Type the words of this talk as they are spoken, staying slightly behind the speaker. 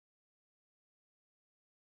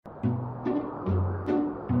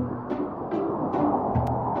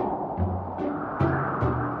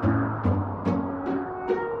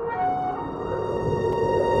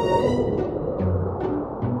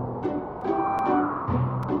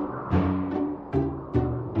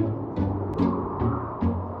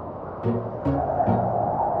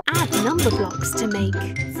Number blocks to make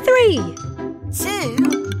 3. 2.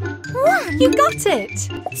 1. You got it!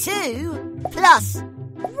 2 plus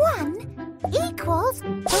 1 equals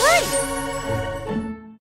 3.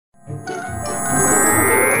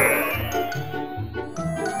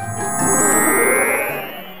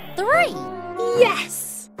 3.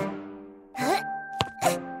 Yes!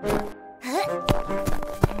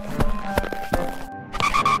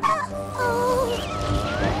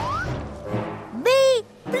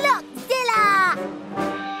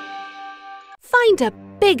 Find a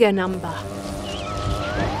bigger number.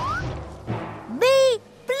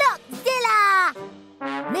 Blockzilla!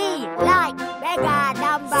 Me like bigger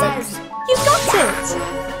numbers. 6. You got it!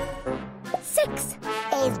 6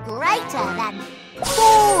 is greater than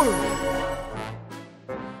 4.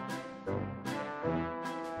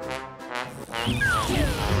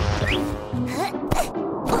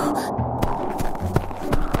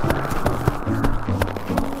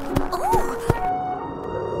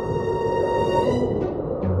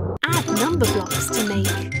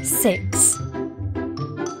 6.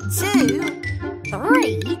 2,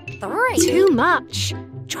 3, 3. Too much.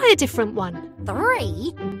 Try a different one.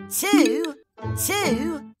 3, 2, 2,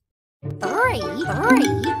 3, 3,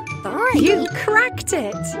 3. You cracked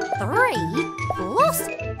it. 3 plus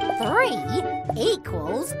 3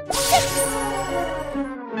 equals 6.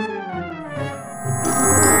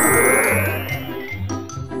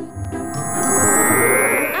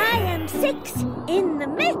 I am 6 in the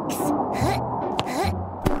mix.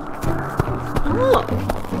 Oh,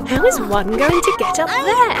 how is 1 going to get up there?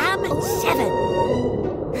 I am 7.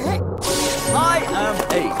 I am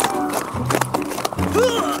 8.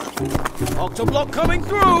 Octoblock coming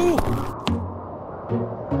through.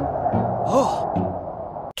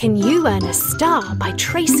 Oh. Can you earn a star by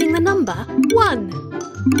tracing the number 1?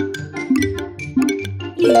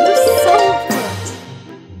 You solved it!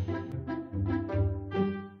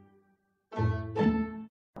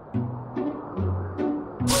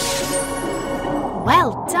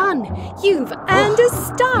 Well done! You've earned a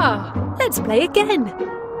star! Let's play again.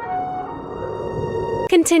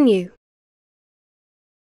 Continue.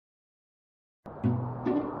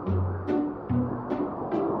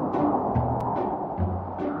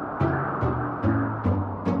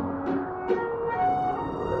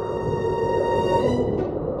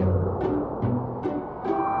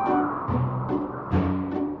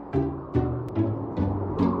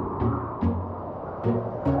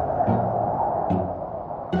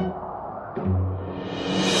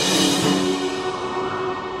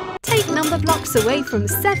 Take number blocks away from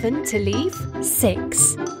 7 to leave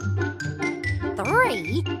 6.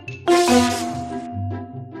 3.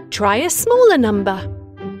 Try a smaller number.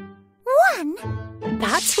 1.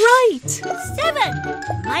 That's right. 7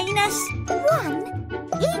 minus 1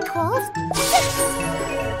 equals 6.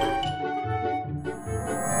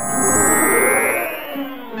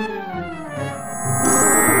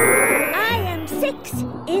 I am 6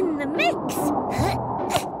 in the mix.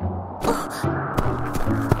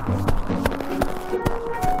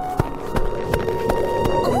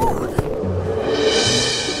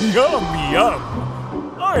 Yum, yum!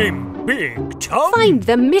 I'm Big Tum! Find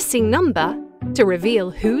the missing number to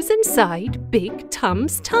reveal who's inside Big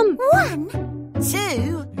Tum's tum. 1,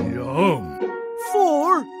 2, Yum!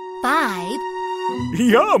 4, 5,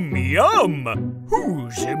 Yum, yum!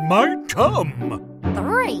 Who's in my tum?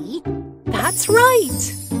 3. That's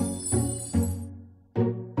right.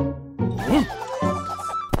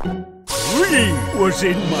 3 was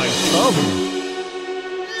in my tum.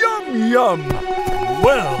 Yum, yum!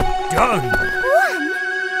 Well done! 1,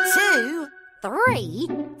 2, 3,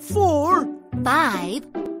 4, 5.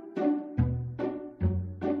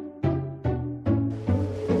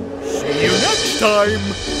 See you next time!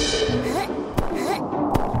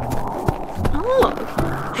 Oh,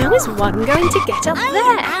 how is 1 going to get up there?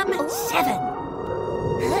 I am 7.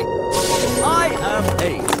 I am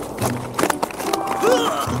 8.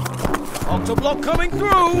 Octoblock coming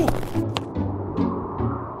through.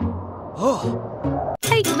 Oh.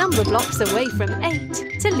 Take number blocks away from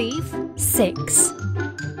 8 to leave 6.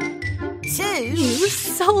 2, You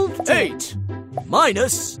solved it. 8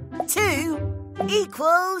 minus 2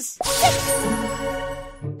 equals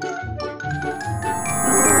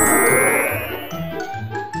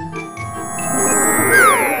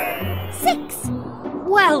 6.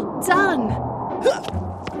 Well done.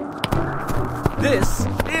 This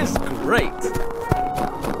is great.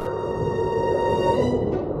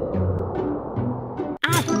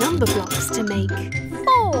 Add number blocks to make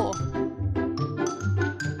 4.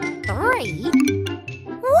 3.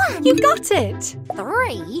 1. You got it!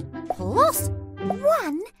 3 plus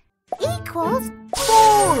 1 equals 4.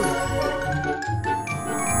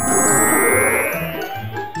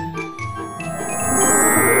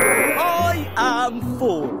 I am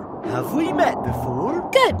 4. Have we met before?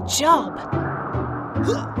 Good job!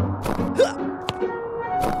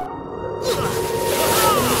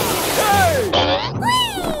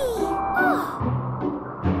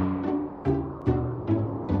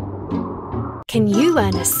 Can you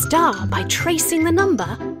earn a star by tracing the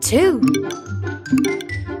number 2?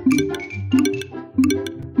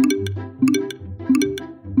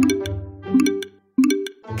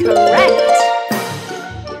 Correct!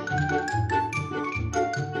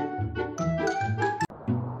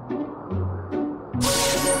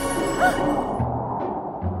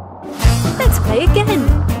 Let's play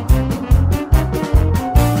again.